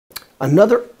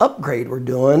Another upgrade we're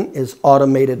doing is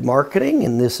automated marketing,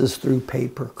 and this is through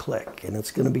pay-per-click, and it's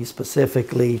going to be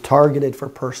specifically targeted for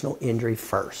personal injury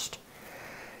first.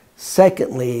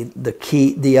 Secondly,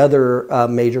 the other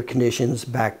major conditions,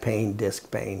 back pain,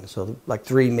 disc pain. So like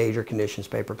 3 major conditions,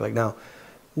 pay-per-click. Now,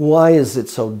 why is it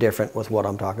so different with what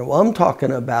I'm talking about? Well, I'm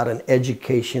talking about an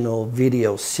educational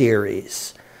video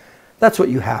series. That's what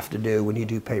you have to do when you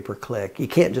do pay-per-click. You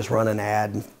can't just run an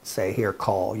ad and say, here,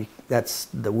 call. That's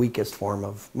the weakest form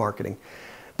of marketing.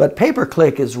 But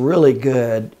pay-per-click is really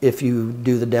good if you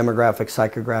do the demographics,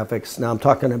 psychographics. Now I'm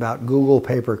talking about Google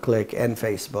pay-per-click and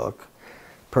Facebook,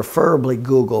 preferably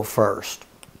Google first.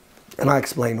 And I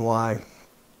explain why.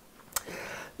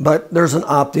 But there's an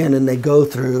opt-in, and they go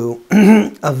through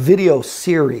a video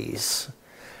series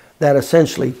that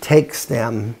essentially takes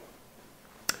them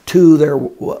to their,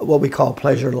 what we call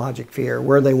pleasure, logic, fear,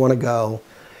 where they want to go,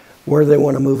 where they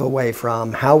want to move away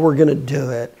from, how we're going to do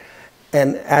it.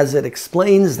 And as it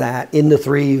explains that in the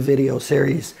 3 video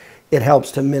series, it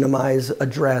helps to minimize,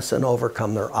 address, and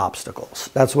overcome their obstacles.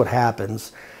 That's what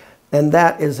happens. And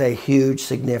that is a huge,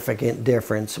 significant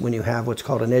difference when you have what's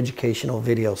called an educational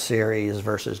video series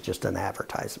versus just an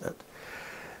advertisement.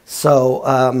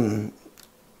 So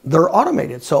they're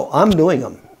automated. So I'm doing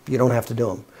them. You don't have to do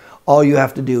them. All you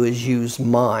have to do is use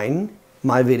my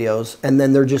videos, and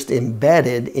then they're just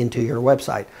embedded into your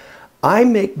website. I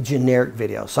make generic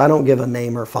videos, so I don't give a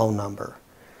name or phone number.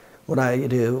 What I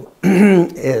do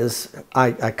is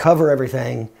I cover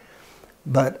everything,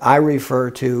 but I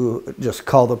refer to just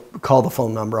call the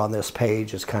phone number on this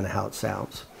page is kind of how it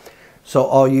sounds. So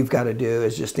all you've got to do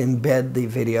is just embed the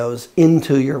videos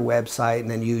into your website and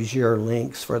then use your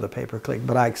links for the pay-per-click.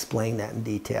 But I explain that in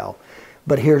detail.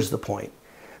 But here's the point.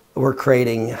 We're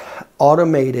creating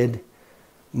automated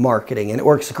marketing, and it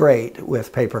works great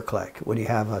with pay-per-click. When you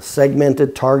have a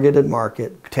segmented, targeted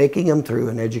market, taking them through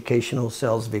an educational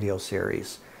sales video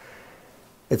series.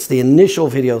 It's the initial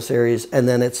video series, and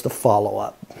then it's the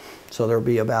follow-up. So there'll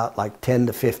be about like 10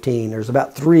 to 15. There's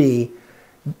about 3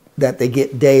 that they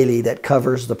get daily that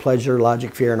covers the pleasure,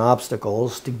 logic, fear, and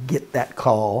obstacles to get that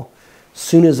call as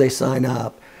soon as they sign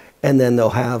up. And then they'll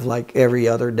have like every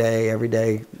day,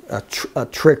 a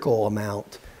trickle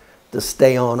amount to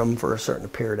stay on them for a certain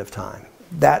period of time.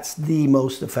 That's the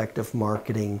most effective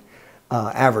marketing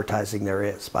advertising there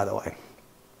is, by the way.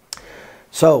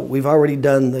 So we've already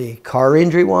done the car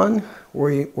injury one.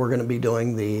 We're going to be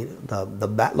doing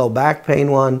the low back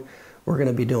pain one. We're going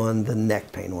to be doing the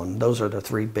neck pain one. Those are the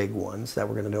 3 big ones that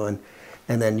we're going to do.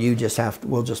 And then you just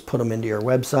we'll just put them into your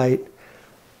website,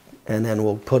 and then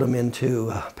we'll put them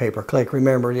into pay-per-click.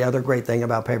 Remember, the other great thing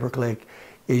about pay-per-click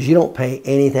is you don't pay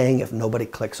anything if nobody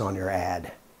clicks on your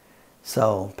ad.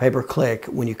 So pay-per-click,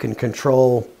 when you can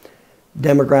control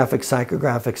demographics,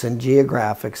 psychographics, and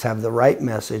geographics, have the right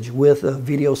message with a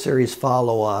video series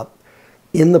follow-up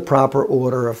in the proper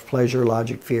order of pleasure,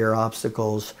 logic, fear,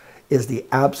 obstacles, is the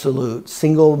absolute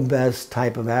single best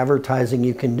type of advertising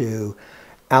you can do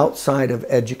outside of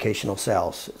educational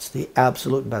sales. It's the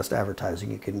absolute best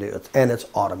advertising you can do, and it's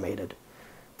automated.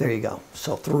 There you go.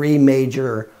 So 3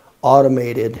 major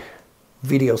automated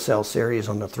video sales series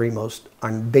on the 3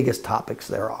 biggest topics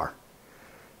there are.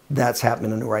 That's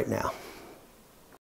happening right now.